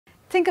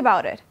Think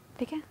about it.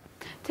 ठीक है?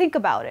 Think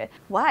about it.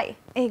 Why?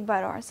 एक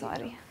बार और,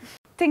 sorry.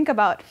 Think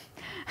about.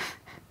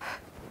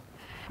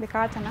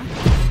 बेकार था ना?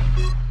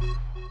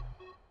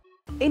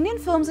 Indian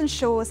films and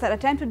shows that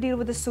attempt to deal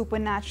with the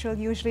supernatural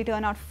usually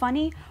turn out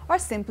funny or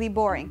simply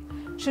boring.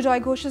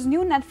 Sujoy Ghosh's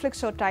new Netflix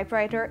show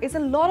Typewriter is a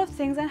lot of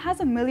things and has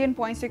a million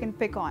points you can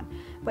pick on.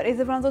 But is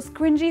it one of those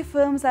cringy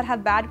films that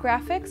have bad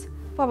graphics?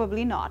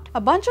 Probably not.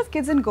 A bunch of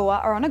kids in Goa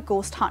are on a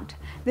ghost hunt.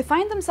 They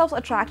find themselves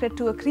attracted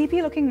to a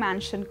creepy-looking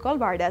mansion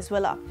called Badla's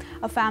Villa.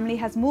 A family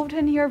has moved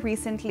in here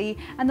recently,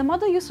 and the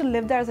mother used to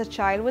live there as a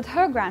child with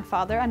her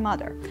grandfather and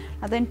mother.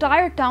 Now, the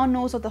entire town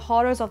knows of the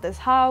horrors of this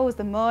house,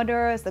 the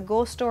murders, the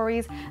ghost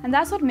stories, and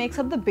that's what makes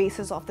up the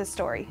basis of this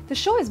story. The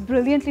show is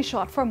brilliantly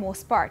shot for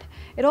most part.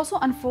 It also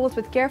unfolds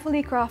with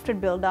carefully crafted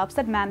build-ups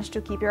that manage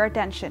to keep your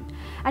attention.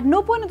 At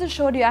no point in the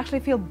show do you actually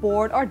feel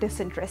bored or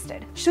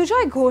disinterested.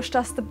 Sujoy Ghosh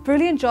does the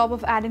brilliant job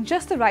of adding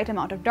just the right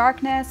amount of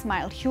darkness,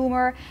 mild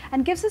humor,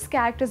 and gives his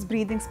characters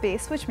breathing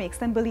space, which makes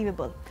them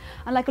believable.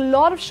 Unlike a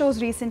lot of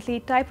shows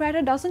recently,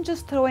 Typewriter doesn't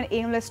just throw in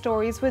aimless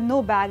stories with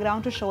no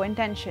background to show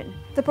intention.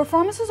 The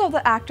performances of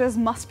the actors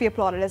must be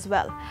applauded as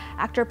well.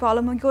 Actor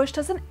Ghosh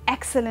does an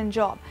excellent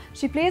job.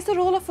 She plays the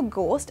role of a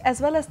ghost as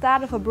well as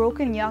that of a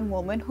broken young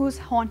woman who's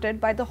haunted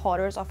by the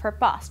horrors of her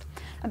past.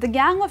 Now, the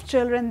gang of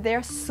children,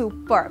 they're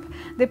superb.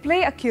 They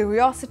play a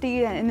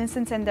curiosity and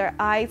innocence in their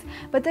eyes,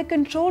 but their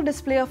controlled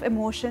display of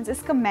emotions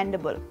is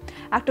commendable.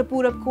 Actor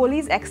Purab Kohli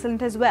is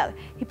excellent as well.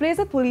 He plays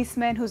a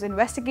policeman who's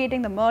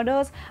investigating the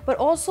murders, but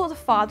also the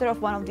father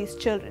of one of these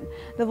children.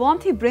 The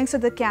warmth he brings to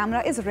the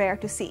camera is rare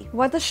to see.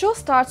 While the show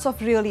starts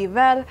off really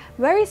well,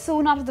 very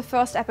soon after the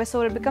first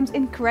episode it becomes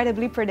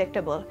incredibly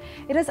predictable.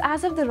 It is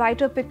as if the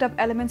writer picked up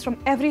elements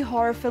from every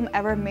horror film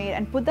ever made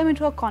and put them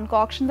into a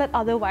concoction that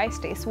otherwise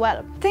tastes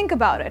well. Think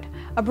about it.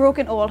 A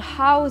broken old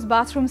house,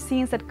 bathroom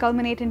scenes that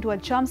culminate into a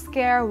jump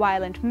scare,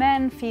 violent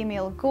men,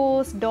 female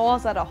ghosts,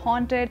 doors that are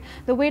haunted,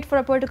 the wait for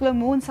a particular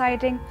moon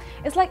sighting.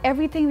 It's like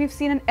everything we've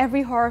seen in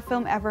every horror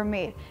film ever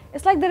made.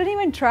 It's like they didn't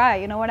even try,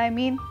 you know what I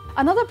mean?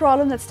 Another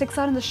problem that sticks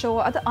out in the show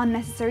are the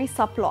unnecessary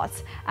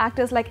subplots.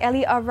 Actors like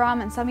Ellie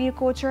Avram and Sameer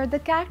Kochhar, the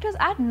characters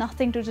add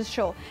nothing to the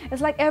show.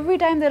 It's like every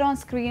time they're on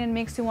screen it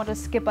makes you want to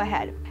skip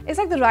ahead. It's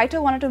like the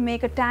writer wanted to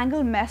make a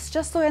tangled mess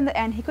just so in the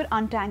end he could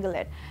untangle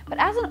it. But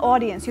as an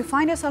audience, you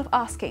find yourself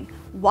asking,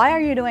 why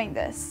are you doing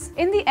this?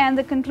 In the end,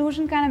 the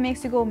conclusion kind of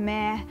makes you go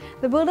meh.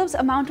 The build-ups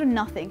amount to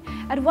nothing.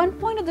 At one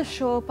point of the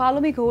show,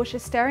 Ghosh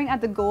is staring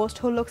at the ghost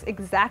who looks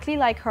exactly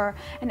like her,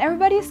 and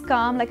everybody is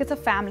calm like it's a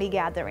family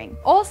gathering.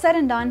 All said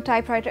and done,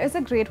 Typewriter is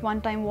a great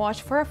one-time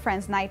watch for a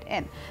friend's night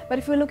in. But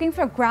if you're looking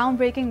for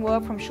groundbreaking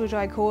work from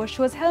Sujoy Ghosh,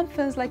 who has helmed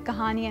films like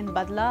Kahaani and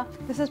Badla,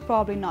 this is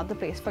probably not the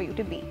place for you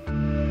to be.